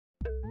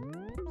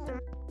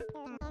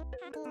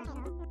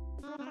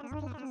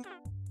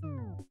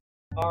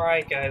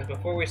Alright guys,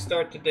 before we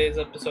start today's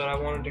episode, I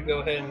wanted to go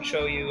ahead and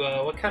show you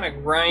what kind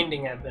of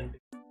grinding I've been doing.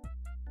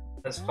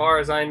 As far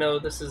as I know,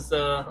 this is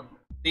the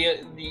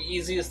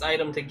easiest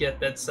item to get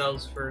that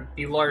sells for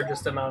the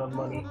largest amount of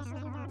money.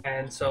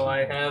 And so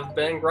I have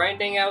been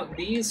grinding out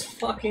these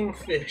fucking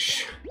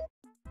fish.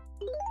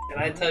 And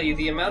I tell you,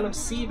 the amount of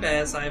sea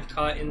bass I've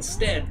caught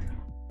instead,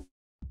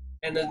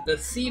 and the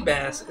sea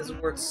bass is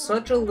worth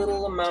such a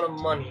little amount of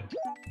money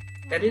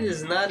that it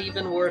is not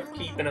even worth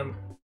keeping them.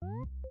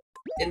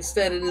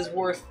 Instead, it is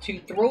worth to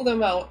throw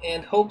them out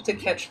and hope to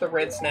catch the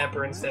red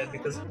snapper instead,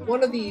 because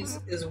one of these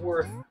is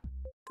worth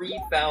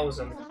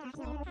 3,000.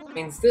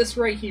 Means this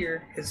right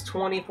here is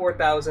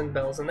 24,000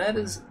 bells, and that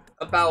is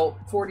about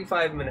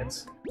 45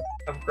 minutes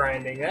of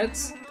grinding.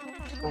 That's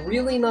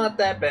really not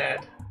that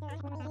bad.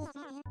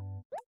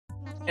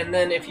 And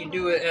then if you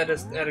do it at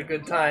a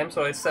good time,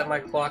 so I set my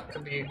clock to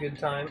be a good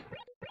time,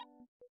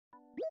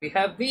 we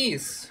have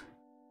these.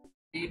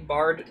 The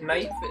barred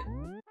knife,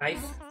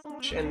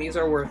 and these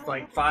are worth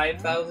like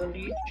 5,000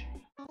 each.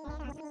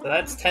 So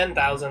that's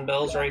 10,000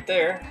 bells right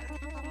there.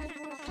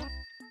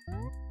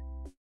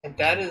 And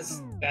that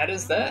is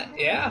that,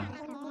 yeah.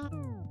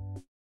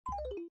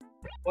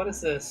 What is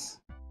this?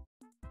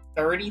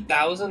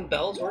 30,000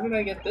 bells? Where did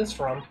I get this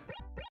from?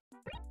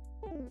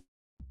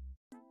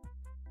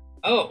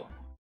 Oh.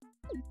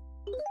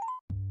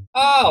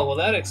 Oh, well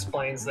that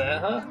explains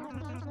that, huh?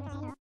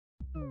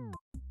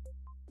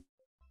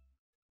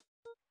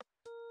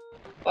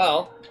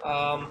 Well,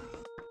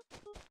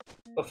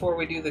 before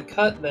we do the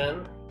cut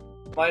then,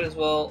 might as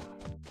well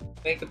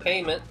make a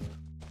payment.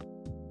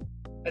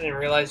 I didn't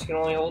realize you can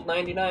only hold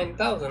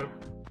 99,000.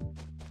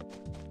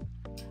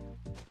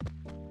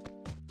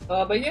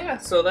 But yeah,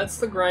 so that's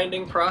the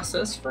grinding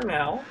process for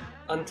now,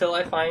 until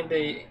I find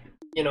a,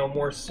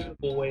 more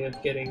suitable way of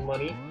getting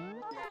money.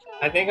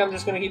 I think I'm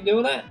just gonna keep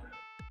doing that.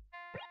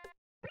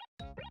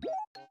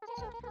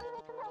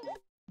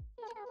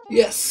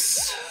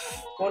 Yes!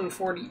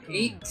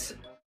 148.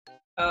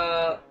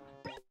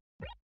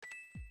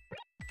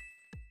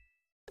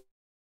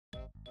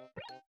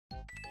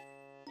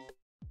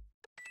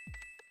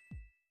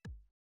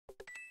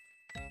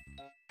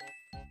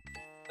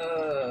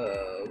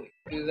 We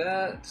do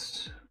that.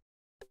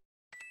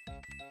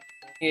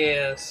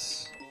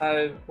 Yes,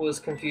 I was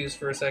confused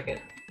for a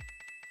second.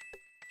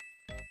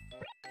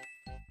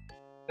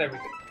 There we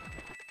go.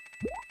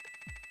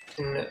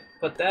 And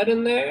put that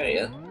in there,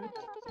 yep.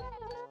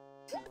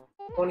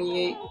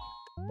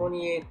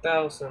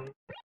 28,000.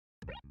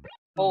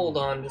 Hold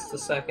on just a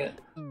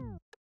second.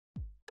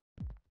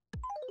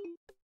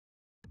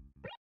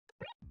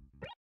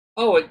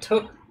 Oh, it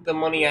took the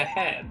money I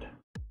had.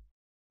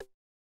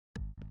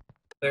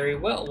 Very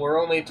well,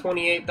 we're only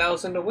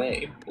 28,000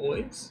 away,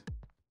 boys.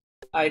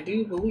 I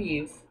do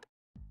believe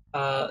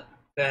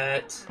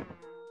that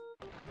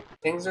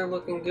things are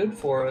looking good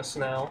for us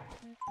now.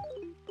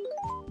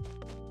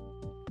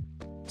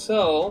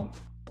 So,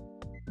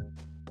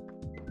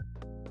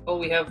 oh,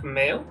 we have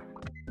mail?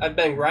 I've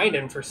been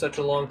grinding for such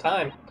a long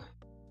time.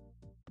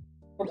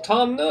 From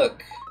Tom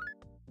Nook!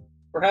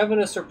 We're having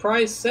a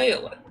surprise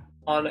sale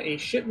on a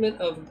shipment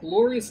of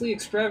gloriously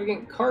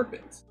extravagant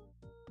carpets.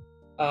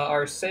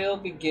 Our sale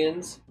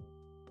begins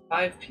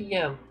 5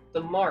 p.m. the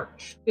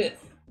March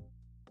 5th.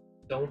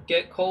 Don't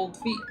get cold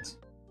feet.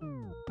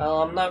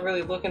 I'm not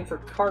really looking for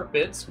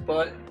carpets,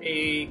 but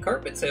a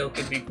carpet sale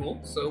could be cool,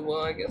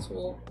 so I guess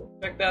we'll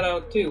check that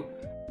out too.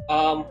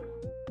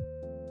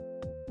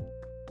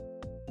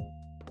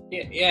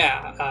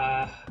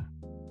 Yeah,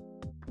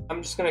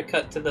 I'm just gonna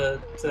cut to the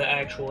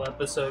actual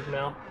episode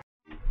now.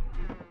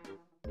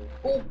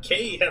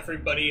 Okay,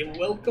 everybody,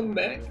 welcome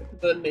back.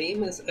 The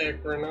name is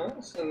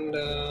Akranos, and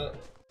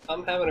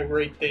I'm having a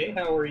great day.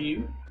 How are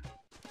you?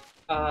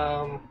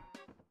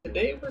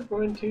 Today we're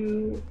going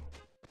to...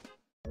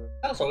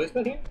 That's always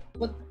been here.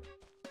 What?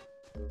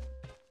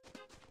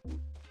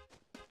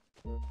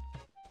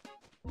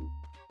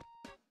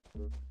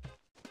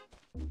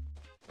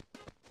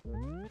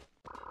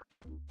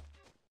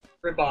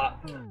 Ribbot.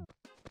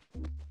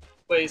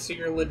 Wait, so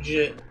you're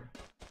legit.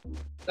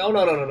 No,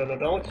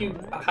 don't you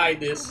hide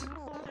this.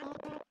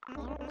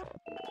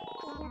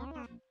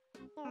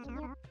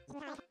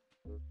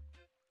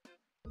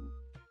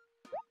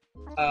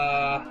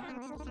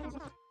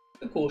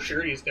 The cool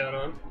shirt he's got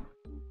on.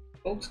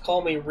 Folks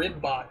call me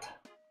Ribbot.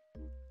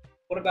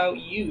 What about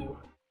you?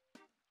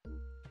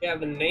 You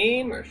have a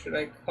name, or should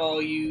I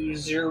call you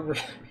Zer?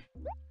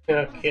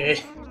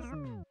 Okay.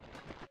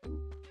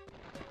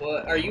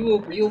 What? Are you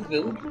a real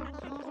villain?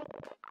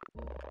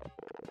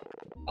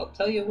 I'll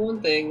tell you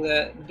one thing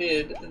that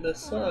did the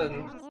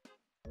sun.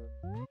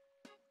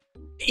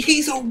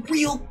 He's a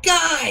real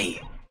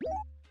guy!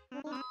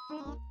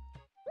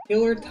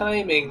 Killer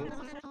timing.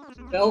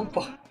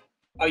 Oh,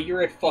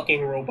 you're a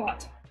fucking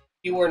robot.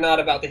 You are not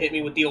about to hit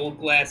me with the old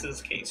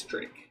glasses case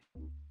trick.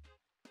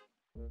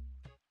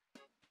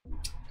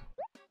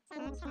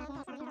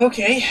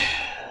 Okay.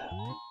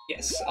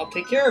 Yes, I'll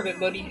take care of it,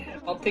 buddy.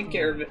 I'll take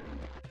care of it.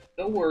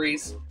 No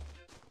worries.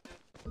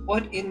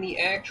 What in the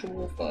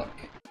actual fuck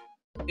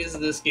is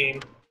this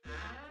game?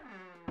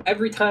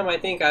 Every time I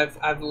think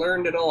I've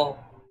learned it all.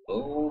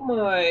 Oh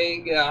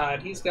my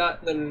god, he's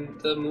got the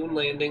moon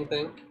landing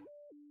thing.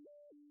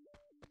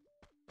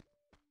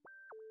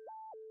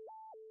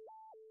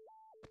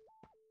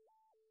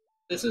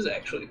 This is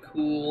actually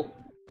cool.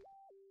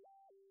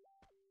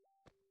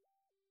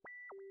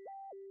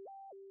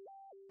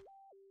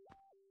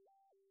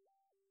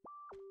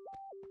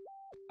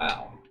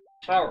 Wow.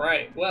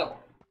 Alright, well.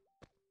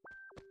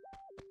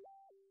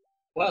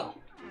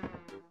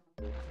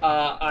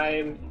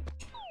 I'm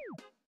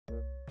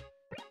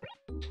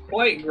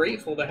quite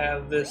grateful to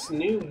have this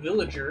new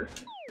villager.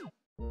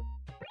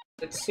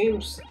 It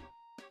seems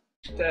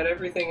that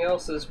everything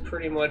else is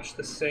pretty much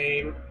the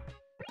same.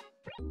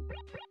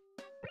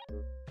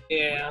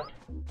 Yeah.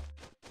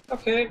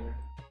 Okay.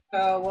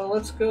 Well,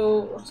 let's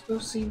go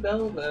see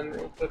Belle then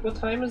real quick. What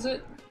time is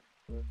it?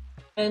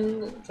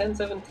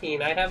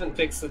 10:17. I haven't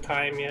fixed the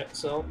time yet,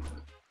 so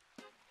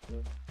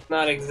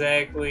not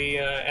exactly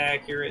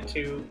accurate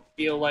to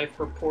real life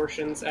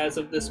proportions as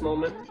of this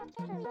moment.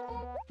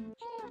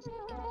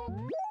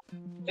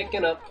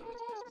 Picking up.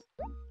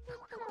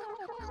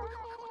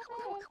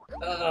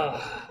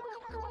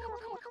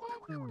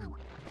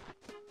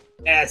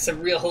 That's a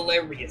real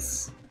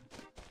hilarious.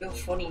 Real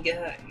funny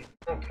guy.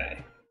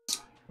 Okay.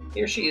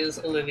 Here she is,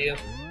 Olivia.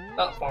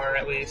 Not far,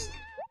 at least.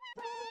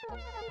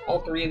 All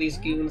three of these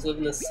goons live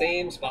in the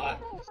same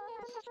spot.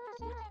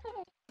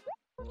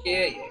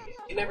 Yeah.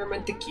 You never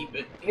meant to keep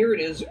it. Here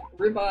it is,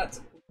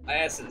 Ribot's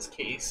glasses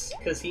case.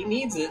 Because he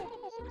needs it.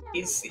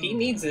 He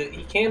needs it.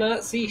 He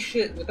cannot see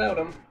shit without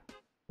him.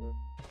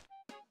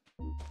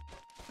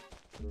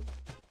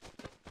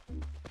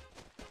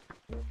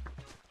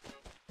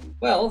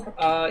 Well,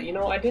 you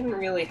know, I didn't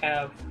really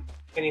have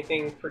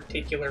anything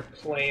particular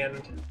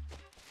planned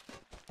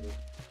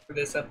for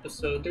this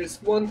episode.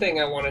 There's one thing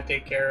I want to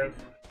take care of,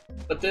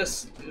 but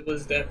this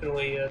was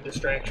definitely a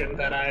distraction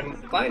that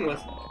I'm fine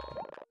with.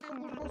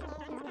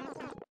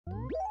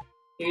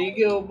 Here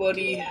you go,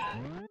 buddy.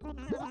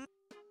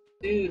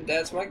 Dude,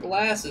 that's my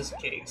glasses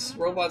case.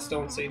 Robots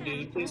don't say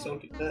dude, please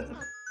don't do that.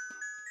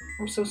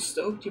 I'm so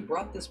stoked you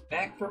brought this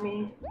back for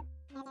me.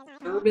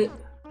 Turbit.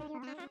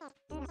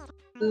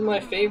 This is my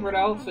favorite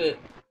outfit.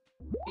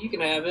 You can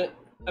have it.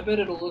 I bet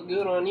it'll look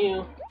good on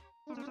you.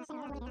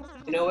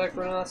 You know,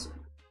 Ekronos,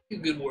 do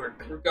good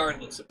work,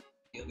 regardless of what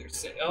the others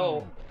say.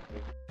 Oh.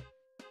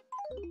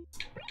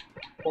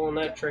 Pulling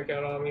that trick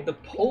out on me. The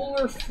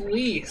Polar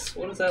Fleece!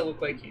 What does that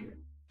look like here?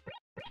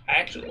 I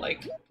actually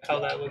like how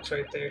that looks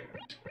right there.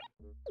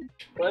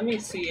 Let me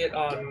see it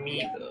on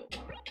me, though.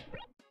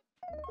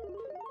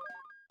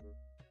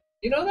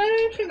 You know,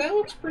 that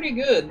looks pretty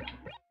good.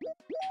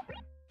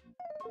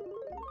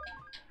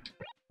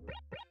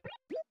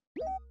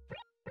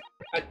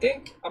 I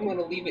think I'm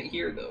gonna leave it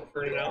here, though,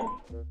 for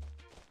now.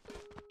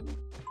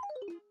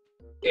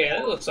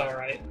 Yeah, it looks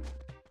alright.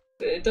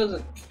 It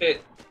doesn't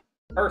fit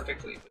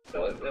perfectly,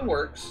 but no, it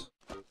works.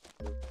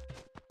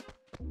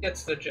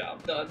 Gets the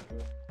job done.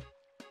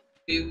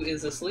 Dew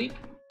is asleep.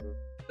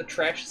 The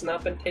trash has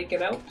not been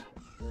taken out.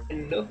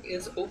 And Nook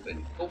is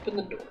open. Open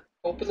the door.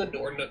 Open the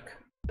door, Nook.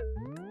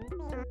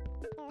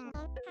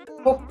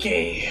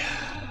 Okay.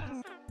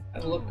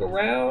 Have a look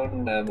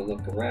around. Have a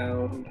look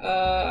around.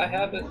 I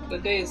haven't. The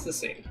day is the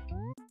same.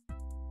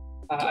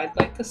 I'd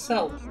like to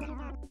sell.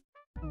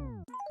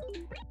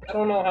 I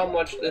don't know how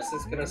much this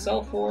is gonna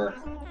sell for.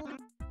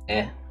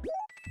 I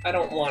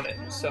don't want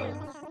it, so.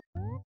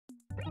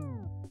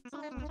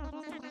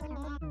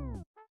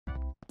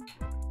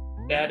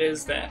 That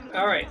is that.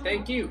 Alright,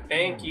 thank you.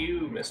 Thank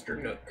you,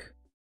 Mr. Nook.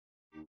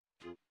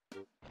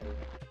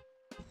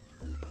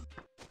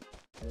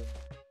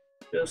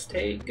 Just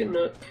take a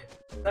nook,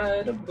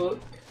 write a book.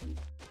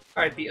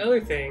 Alright, the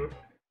other thing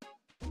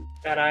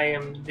that I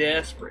am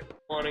desperate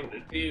wanting to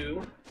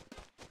do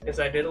is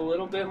I did a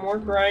little bit more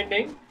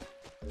grinding.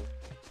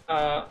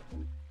 Off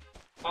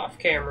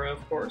camera,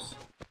 of course.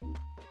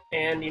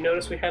 And you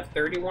notice we have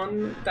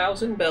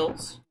 31,000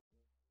 bells.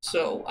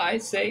 So I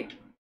say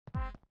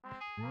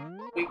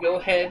we go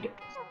ahead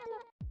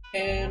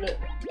and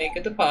make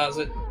a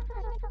deposit.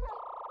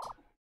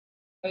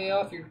 Pay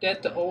off your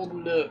debt to old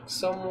Nook.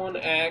 Someone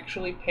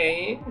actually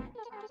paying?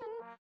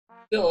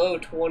 Still owe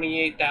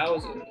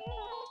 28,000.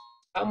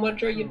 How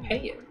much are you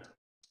paying?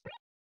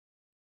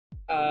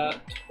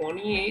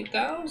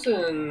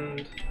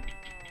 28,000.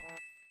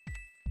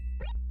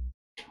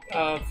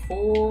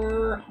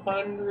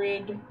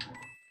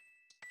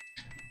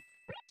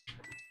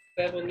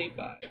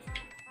 475.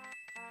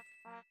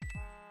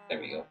 There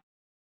we go.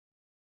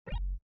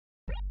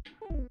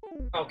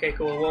 Okay,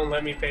 cool. It won't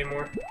let me pay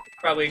more.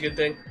 Probably a good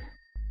thing.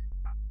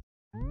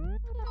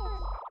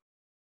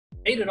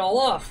 Paid it all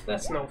off.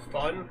 That's no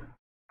fun.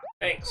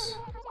 Thanks.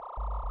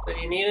 Do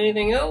you need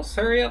anything else?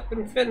 Hurry up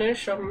and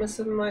finish. I'm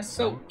missing my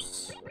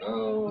soaps.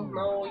 Oh,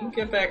 no. You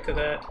get back to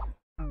that.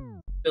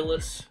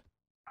 Phyllis.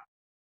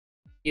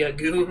 Yeah,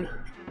 goon.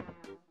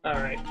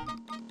 Alright.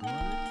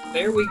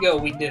 There we go,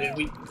 we did it.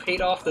 We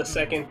paid off the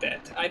second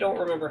debt. I don't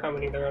remember how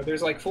many there are.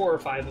 There's like 4 or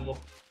 5 of them.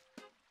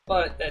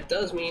 But that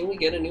does mean we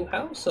get a new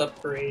house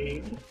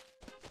upgrade,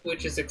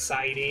 which is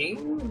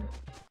exciting.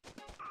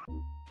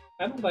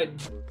 How if I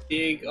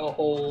dig a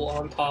hole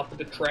on top of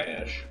the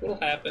trash? What'll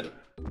happen?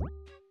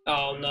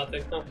 Oh,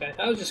 nothing. Okay,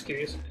 I was just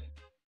curious.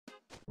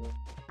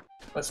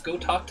 Let's go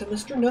talk to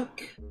Mr.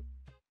 Nook.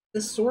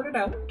 This sorted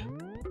out.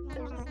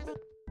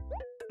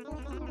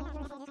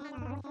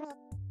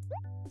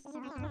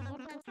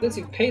 Since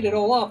you've paid it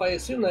all off, I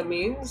assume that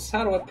means...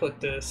 How do I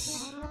put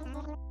this?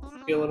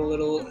 Feeling a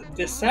little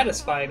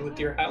dissatisfied with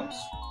your house,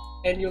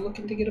 and you're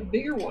looking to get a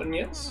bigger one,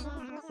 yes?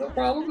 No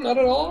problem, not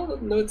at all.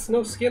 No, it's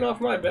no skin off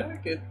my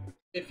back.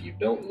 If you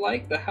don't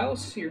like the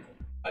house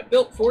I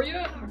built for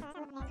you...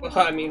 Well,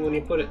 I mean, when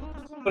you put it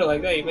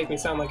like that, you make me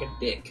sound like a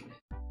dick.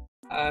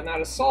 Now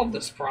to solve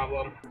this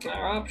problem,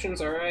 our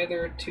options are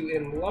either to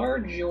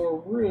enlarge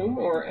your room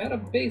or add a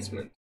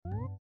basement.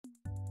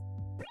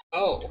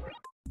 Oh.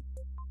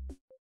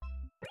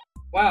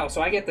 Wow,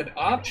 so I get the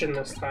option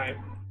this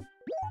time.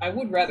 I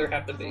would rather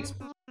have the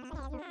basement.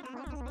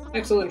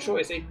 Excellent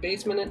choice, a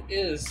basement it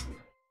is.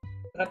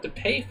 I'll have to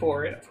pay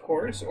for it, of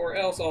course, or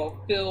else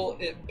I'll fill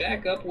it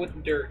back up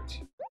with dirt.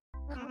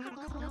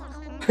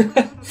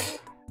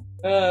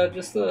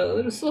 Just a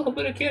little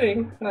bit of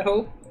kidding, I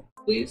hope.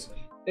 Please.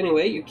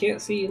 Anyway, you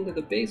can't see into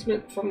the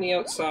basement from the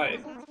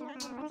outside.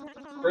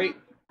 Great.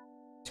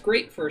 It's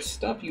great for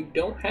stuff you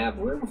don't have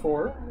room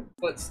for,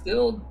 but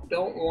still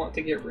don't want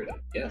to get rid of.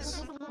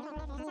 Yes?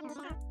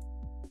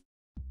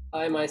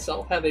 I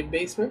myself have a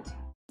basement.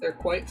 They're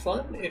quite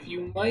fun, if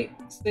you might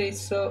say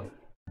so.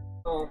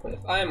 Oh, if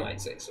I might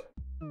say so.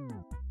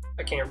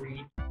 I can't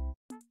read.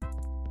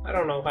 I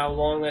don't know how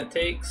long that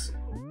takes.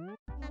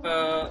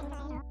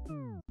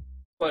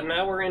 But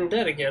now we're in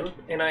debt again,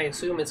 and I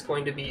assume it's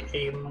going to be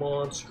a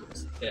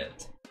monstrous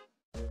debt.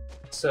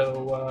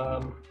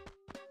 So,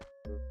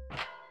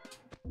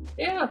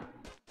 yeah.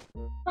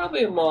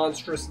 Probably a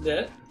monstrous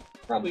debt.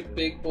 Probably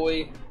big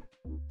boy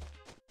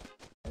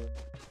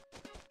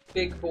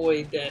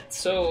debt.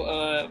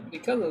 So,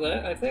 because of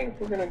that, I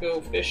think we're gonna go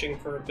fishing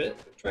for a bit.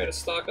 Try to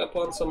stock up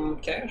on some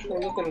cash. We're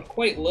looking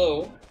quite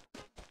low.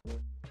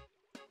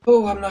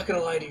 Oh, I'm not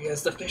gonna lie to you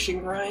guys, the fishing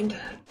grind,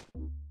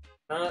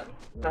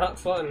 not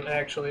fun,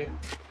 actually.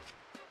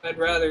 I'd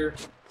rather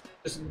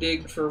just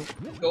dig for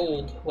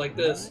gold like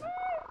this.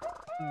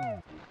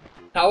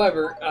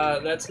 However,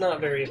 that's not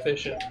very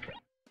efficient.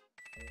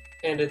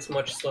 And it's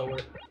much slower.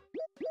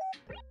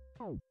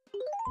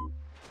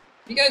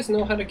 You guys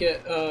know how to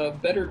get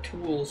better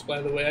tools,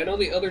 by the way. I know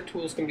the other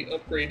tools can be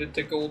upgraded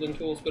to golden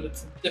tools, but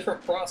it's a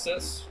different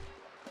process.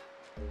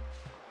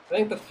 I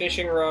think the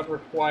fishing rod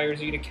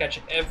requires you to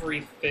catch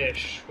every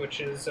fish, which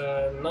is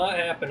not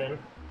happening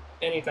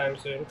anytime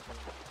soon.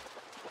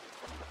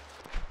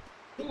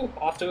 Ooh,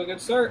 off to a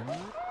good start.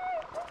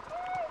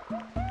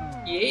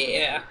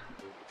 Yeah!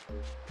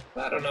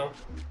 I don't know.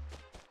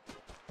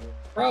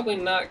 Probably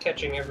not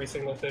catching every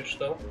single fish,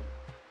 though.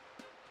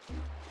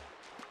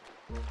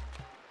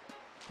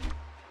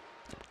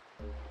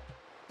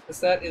 Because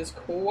that is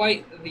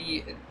quite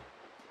the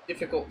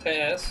difficult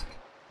task.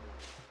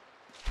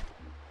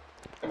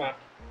 Come on.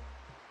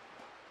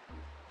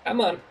 Come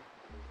on.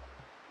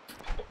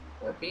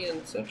 We're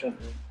being such a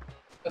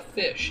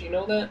fish, you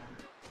know that?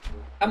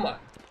 Come on.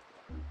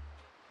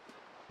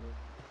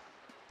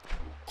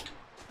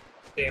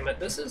 Damn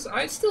it,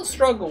 I still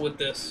struggle with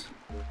this.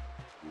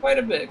 Quite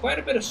a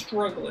bit of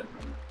struggling.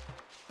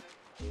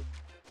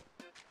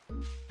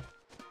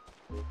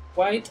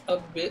 Quite a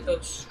bit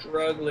of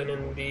struggling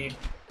indeed.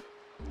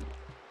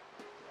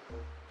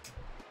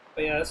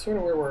 But yeah, that's sort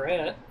of where we're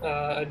at.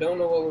 I don't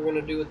know what we're going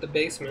to do with the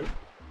basement.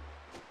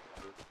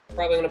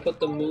 Probably going to put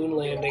the moon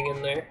landing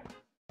in there.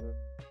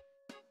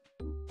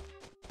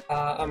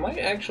 I might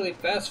actually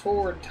fast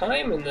forward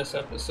time in this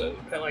episode,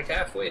 like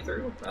halfway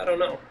through. I don't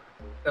know.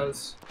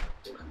 Because,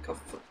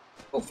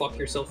 go fuck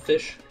yourself,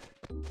 fish.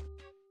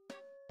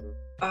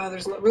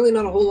 There's really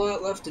not a whole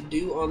lot left to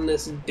do on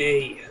this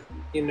day.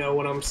 You know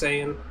what I'm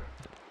saying?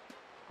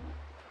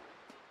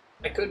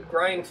 I could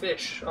grind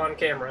fish on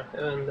camera,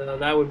 and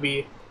that would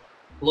be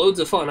loads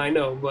of fun, I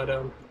know, but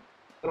I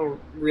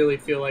don't really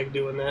feel like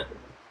doing that, to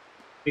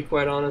be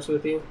quite honest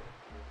with you.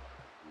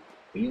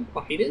 Will you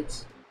bite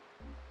it?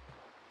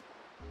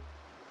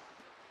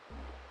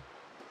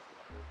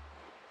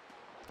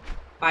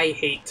 I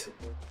hate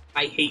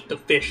the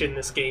fish in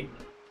this game.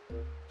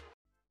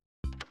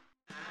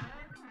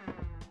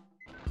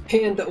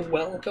 And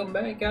welcome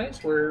back,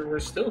 guys. We're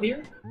still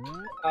here.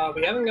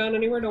 We haven't gone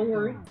anywhere, don't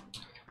worry.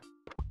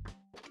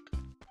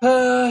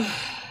 I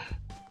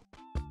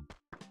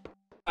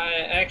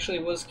actually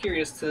was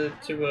curious to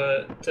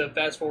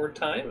fast forward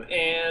time,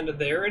 and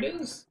there it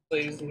is,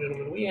 ladies and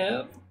gentlemen. We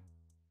have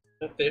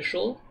an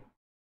official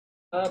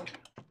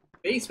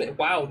basement.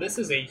 Wow, this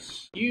is a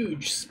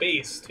huge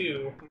space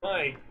too.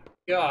 My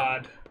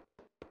God.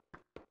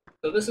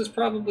 So this is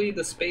probably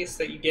the space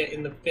that you get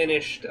in the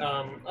finished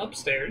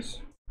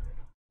upstairs.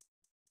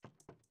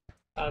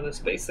 the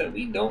space that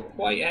we don't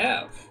quite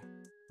have.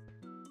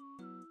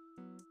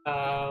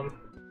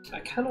 I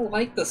kind of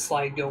like the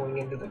slide going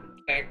into the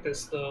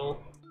cactus, though.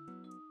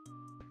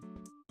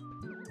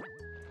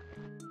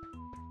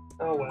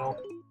 Oh well.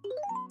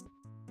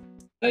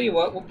 Tell you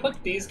what, we'll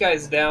put these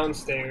guys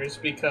downstairs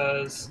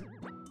because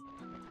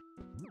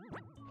you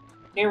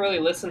can't really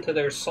listen to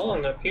their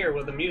song up here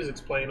when the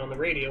music's playing on the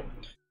radio.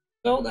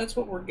 So that's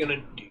what we're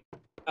gonna do.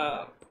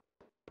 Wow,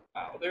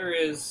 there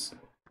is...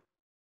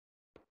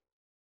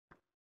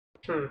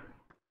 How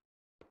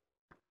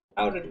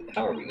are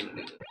we gonna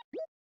do this?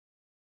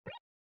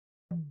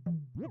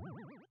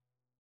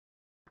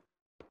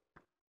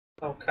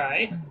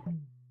 Okay.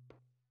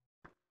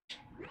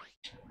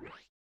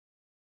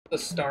 The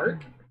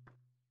start.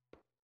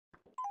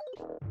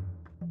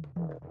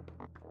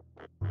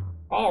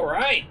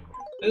 Alright.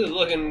 This is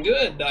looking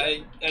good,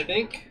 I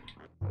think.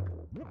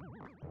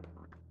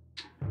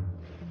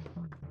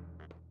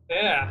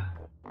 Yeah.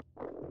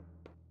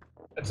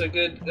 That's a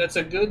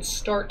good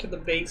start to the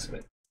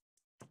basement.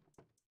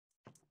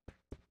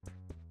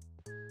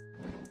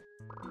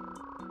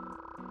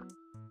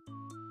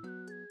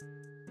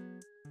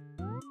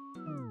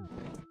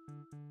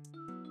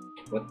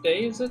 What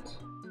day is it?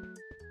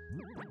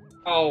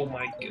 Oh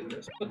my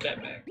goodness, put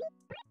that back.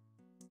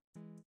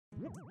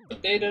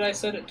 What day did I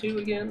set it to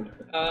again?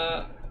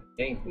 I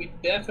think we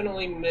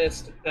definitely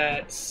missed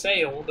that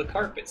sale, the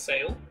carpet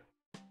sale.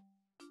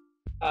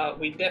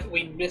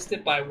 We missed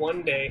it by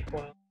 1 day.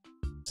 Well,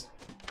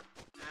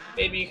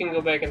 maybe you can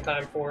go back in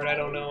time for it, I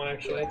don't know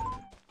actually.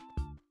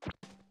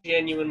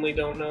 Genuinely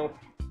don't know.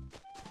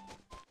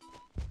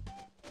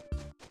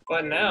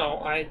 But now,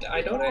 I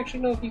don't actually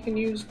know if you can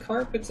use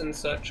carpets and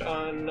such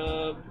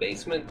on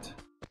basement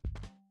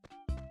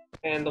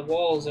and the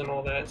walls and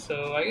all that,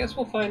 so I guess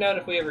we'll find out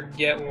if we ever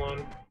get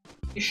one.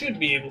 You should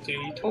be able to,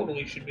 you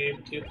totally should be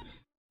able to.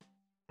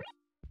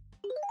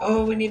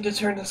 Oh, we need to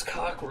turn this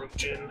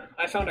cockroach in.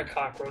 I found a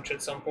cockroach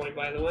at some point,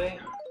 by the way.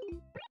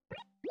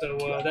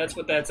 So that's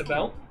what that's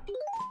about.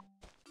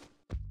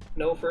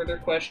 No further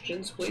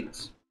questions,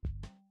 please.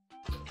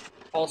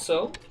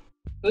 Also,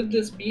 could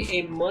this be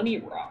a money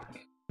rock?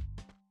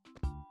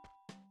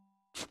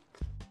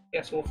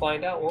 Guess we'll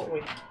find out, won't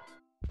we?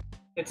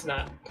 It's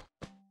not.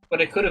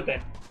 But it could have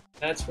been.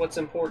 That's what's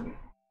important.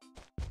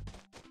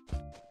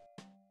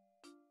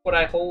 What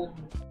I hold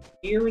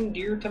near and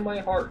dear to my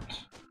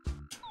heart.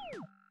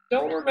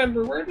 Don't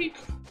remember, where did we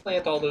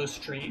plant all those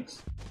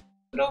trees?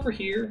 Is it over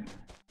here?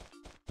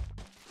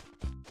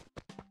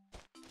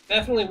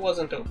 Definitely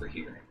wasn't over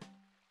here.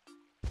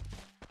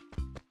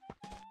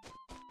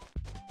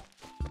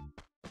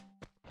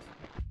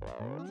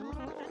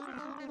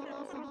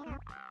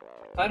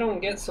 If I don't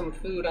get some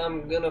food,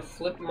 I'm gonna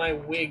flip my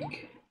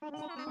wig.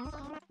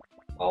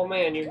 Oh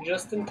man, you're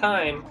just in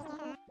time.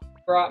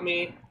 Brought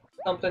me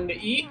something to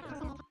eat?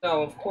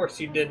 No, of course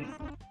you didn't.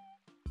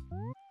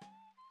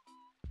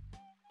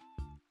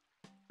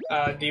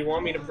 Do you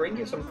want me to bring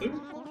you some food?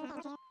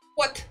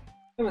 What?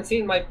 I haven't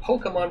seen my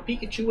Pokemon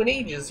Pikachu in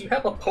ages. You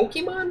have a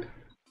Pokemon?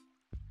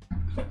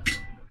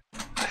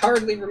 I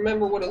hardly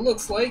remember what it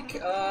looks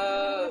like.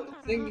 I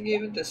think you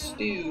gave it to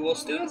Stu. Well,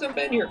 Stu hasn't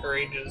been here for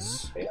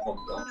ages. Yeah,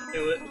 I'll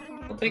do it.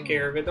 I'll take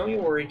care of it. Don't you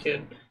worry,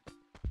 kid.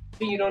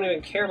 You don't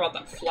even care about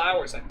the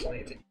flowers I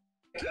planted.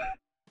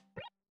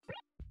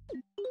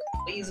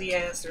 Lazy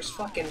ass, there's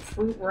fucking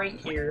fruit right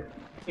here.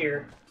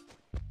 Here.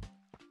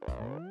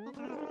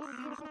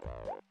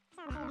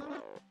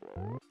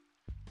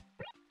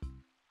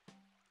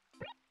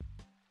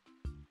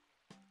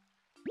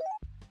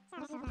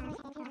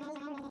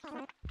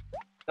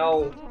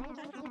 No.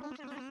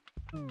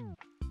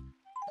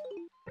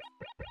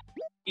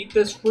 Eat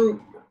this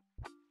fruit.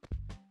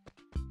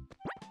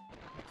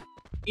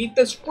 Eat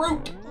this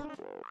fruit!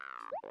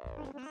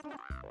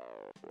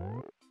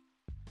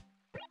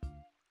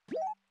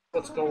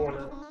 What's going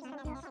on?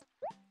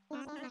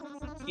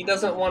 He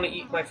doesn't want to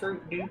eat my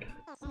fruit, dude.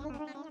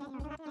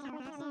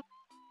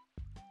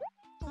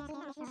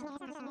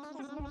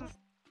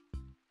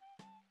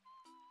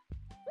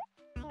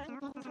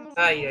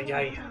 Ay, ay,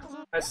 ay.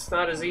 That's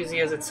not as easy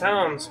as it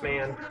sounds,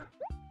 man.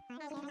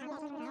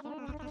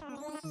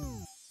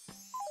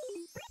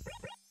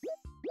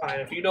 Fine,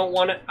 if you don't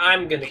want it,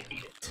 I'm gonna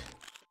eat it.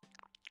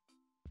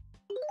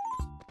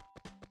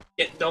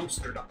 Get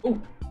dumpstered up.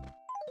 Ooh!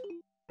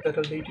 Is that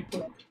a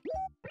ladybug?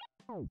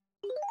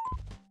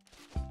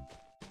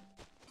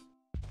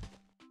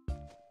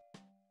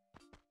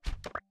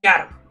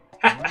 Got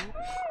him!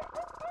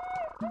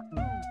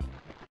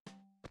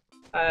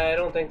 I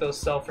don't think those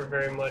sell for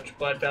very much,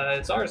 but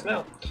it's ours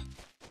now.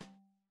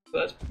 So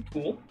that's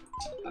cool.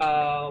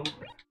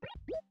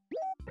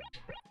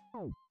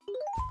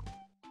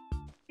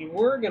 We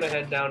were gonna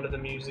head down to the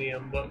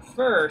museum, but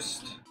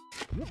first,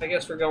 I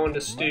guess we're going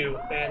to Stu,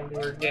 and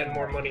we're getting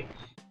more money.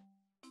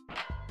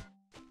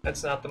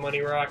 That's not the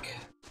money rock.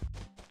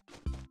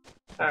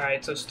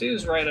 Alright, so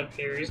Stu's right up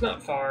here. He's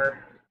not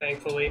far,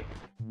 thankfully.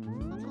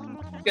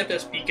 Let's get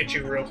this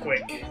Pikachu real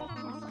quick.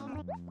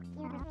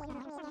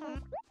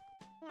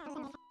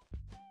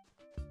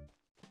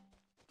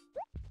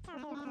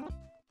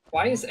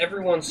 Why is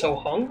everyone so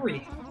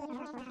hungry?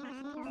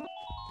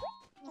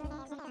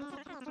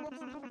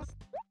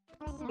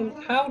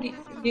 And how do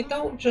you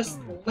don't just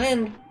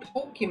lend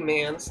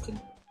Pokemons to...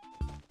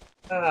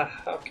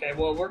 okay,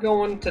 well, we're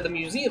going to the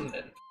museum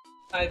then.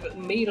 I've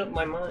made up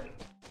my mind.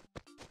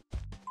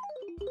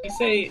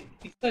 You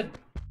said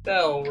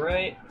Bell,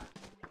 right?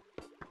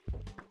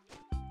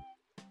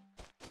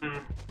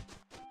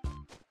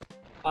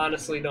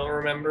 Honestly, don't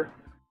remember.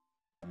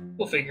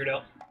 We'll figure it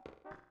out.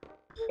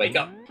 Wake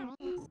up.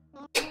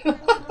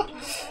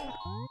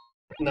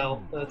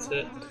 No, that's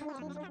it.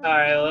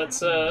 Alright,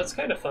 that's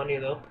kind of funny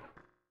though.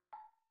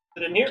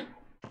 Is it in here?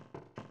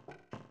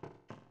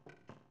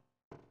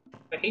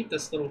 I hate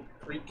this little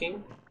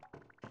creaking.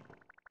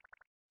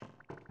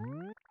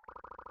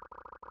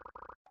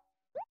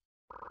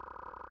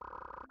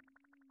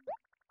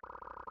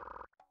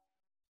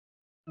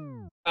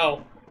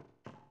 Oh.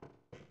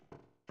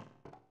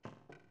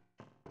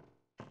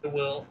 I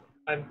will.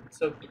 I'm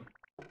so...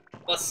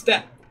 A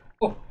step!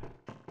 Oh!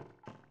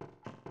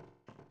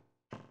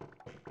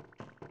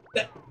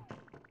 Step!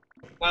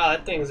 Wow,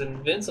 that thing's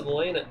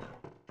invincible, ain't it?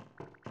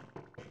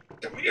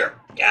 Come here!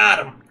 Got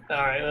him!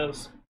 Alright, that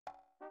was...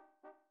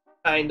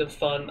 kind of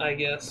fun, I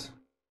guess.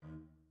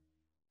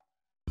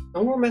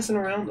 No more messing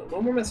around, though.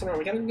 No more messing around.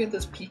 We gotta go get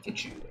this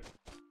Pikachu.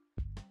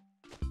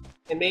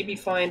 And maybe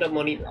find a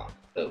money rock.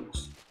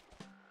 Those.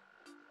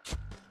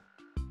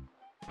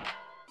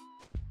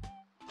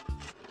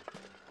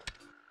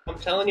 I'm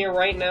telling you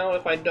right now,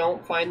 if I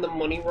don't find the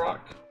money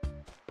rock,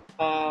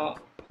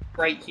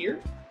 right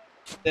here,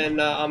 then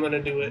I'm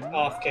gonna do it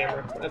off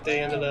camera at the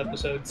end of the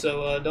episode.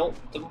 So don't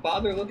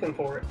bother looking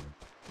for it.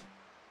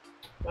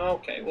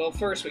 Okay, well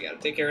first we gotta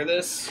take care of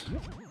this.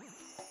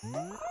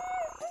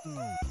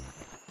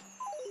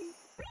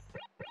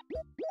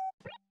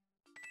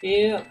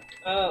 Yeah,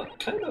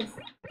 kind of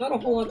not a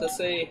whole lot to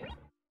say.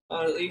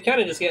 You're kind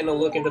of just getting a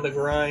look into the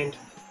grind.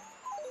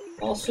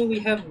 Also, we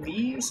have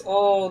these.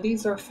 Oh,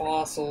 these are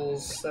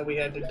fossils that we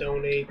had to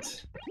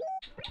donate.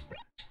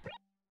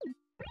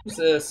 Who's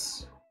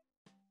this?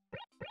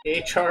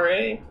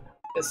 HRA?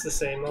 It's the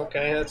same.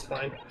 Okay, that's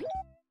fine.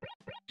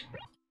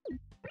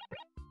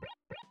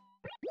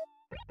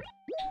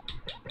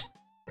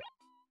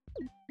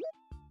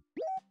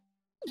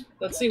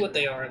 Let's see what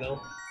they are, though.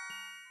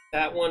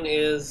 That one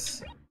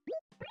is...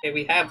 Okay,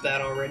 we have that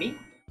already.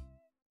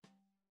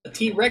 The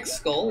T-Rex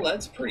skull,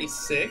 that's pretty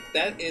sick.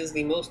 That is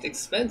the most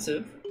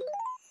expensive.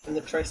 And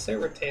the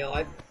Triceratail.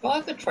 I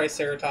thought the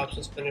Triceratops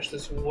was finished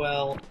as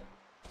well.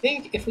 I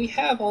think if we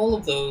have all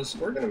of those,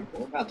 we're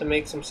about to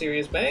make some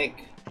serious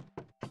bank.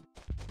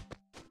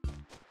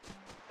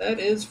 That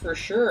is for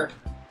sure.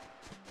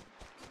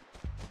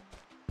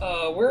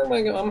 Where am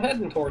I going? I'm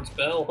heading towards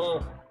Belle,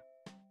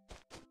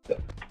 huh?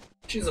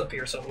 She's up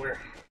here somewhere.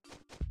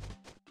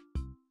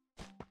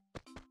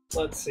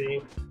 Let's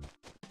see.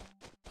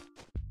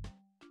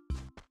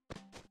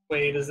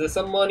 Wait, is this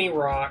a money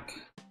rock?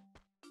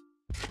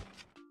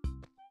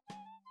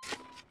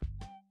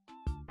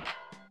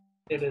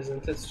 It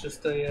isn't, it's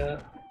just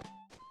a,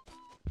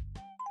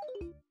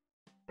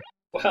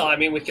 Well, I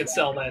mean, we could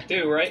sell that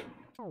too, right?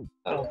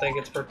 I don't think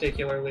it's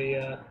particularly,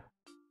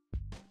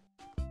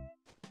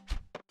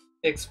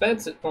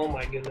 expensive. Oh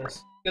my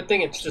goodness. Good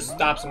thing it just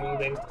stops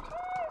moving.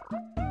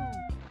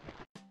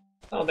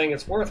 I don't think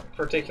it's worth a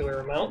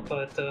particular amount,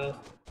 but,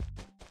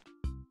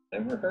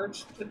 never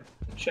hurts to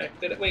check.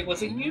 Did it? Wait,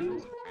 was it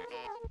you?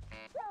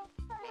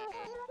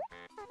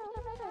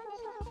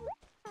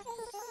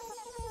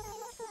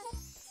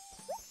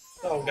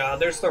 Oh god,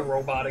 there's the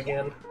robot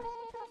again.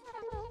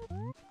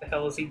 What the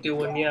hell is he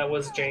doing? Yeah, it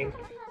was Jane.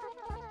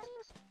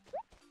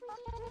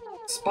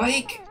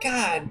 Spike?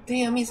 God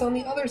damn, he's on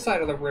the other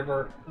side of the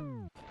river.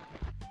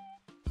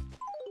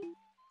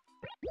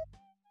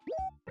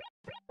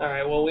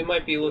 Alright, well, we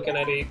might be looking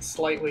at a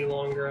slightly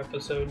longer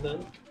episode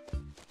then.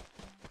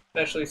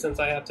 Especially since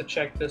I have to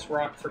check this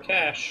rock for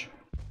cash.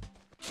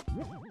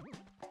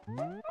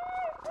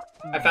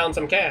 I found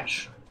some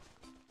cash.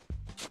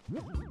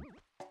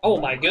 Oh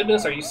my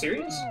goodness, are you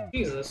serious?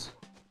 Jesus.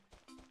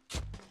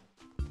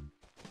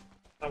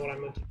 Not what I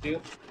meant to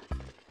do.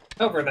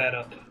 Cover that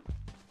up.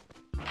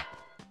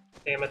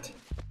 Damn it.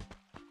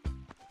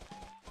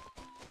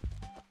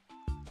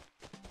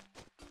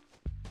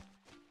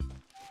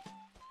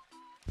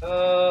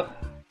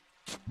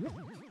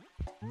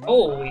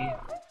 Holy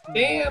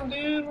damn,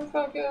 dude, we're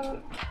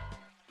fucking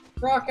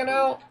rocking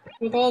out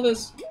with all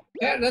this.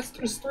 Yeah, that's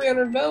just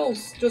 300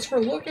 bells just for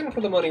looking for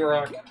the money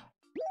rock.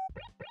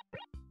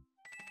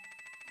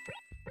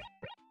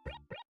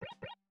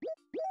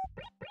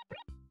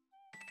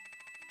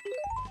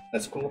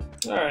 That's cool.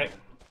 Alright,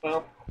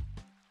 well.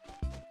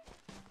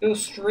 Go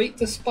straight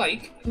to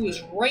Spike, who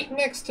is right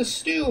next to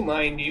Stu,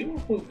 mind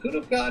you, who could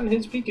have gotten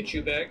his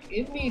Pikachu back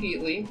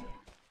immediately.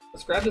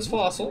 Let's grab this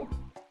fossil.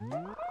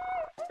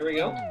 Here we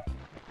go.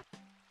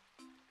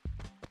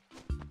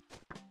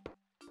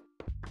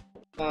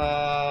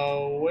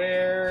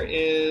 Where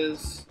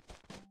is...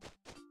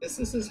 This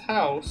is his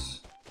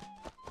house.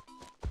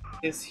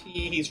 Is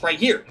he... He's right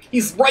here!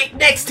 He's right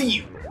next to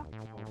you!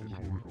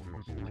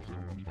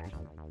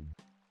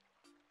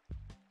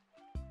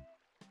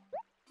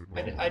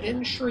 I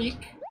didn't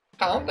shriek.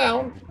 Calm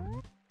down.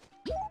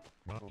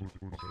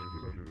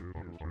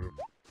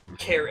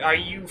 Carrie, are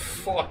you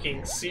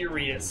fucking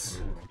serious?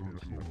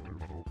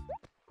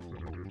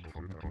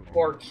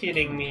 Or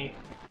kidding me?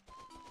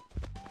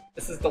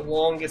 This is the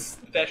longest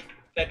fetch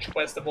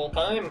quest of all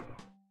time.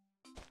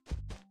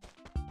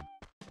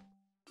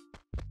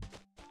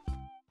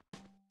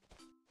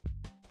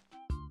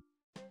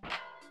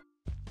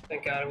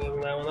 Thank God it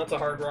wasn't that one. That's a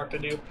hard rock to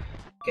do.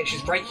 Okay,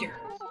 she's right here.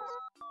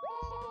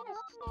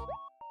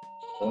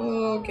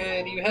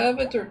 Okay, do you have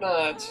it or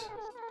not?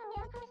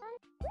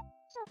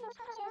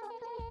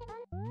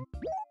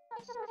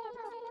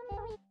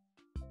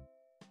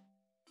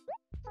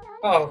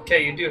 Oh,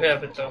 okay, you do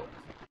have it though.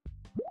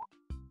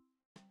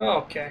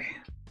 Okay.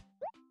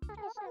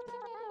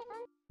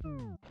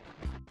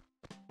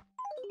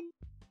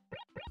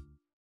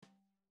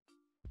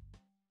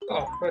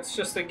 Oh, it's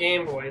just a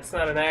Game Boy. It's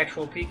not an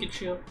actual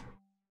Pikachu.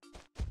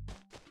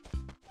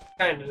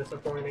 Kinda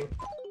disappointing.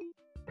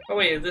 Oh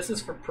wait, this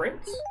is for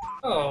Prince?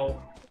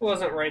 Oh, it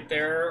wasn't right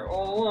there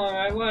all along.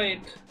 I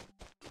lied.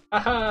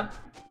 Haha.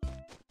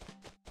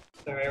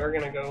 Alright, we're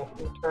gonna go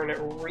turn it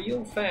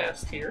real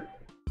fast here.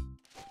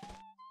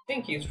 I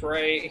think he's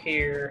right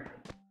here.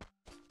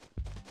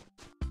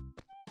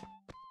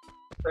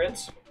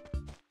 Prince?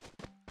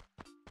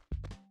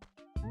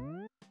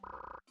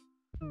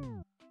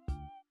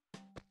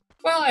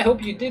 Well, I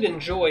hope you did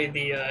enjoy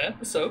the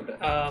episode.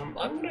 I'm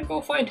gonna go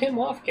find him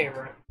off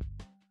camera.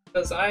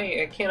 Because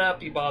I cannot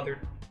be bothered.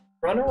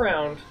 Run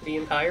around the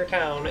entire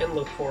town and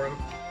look for him.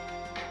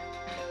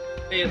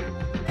 See ya.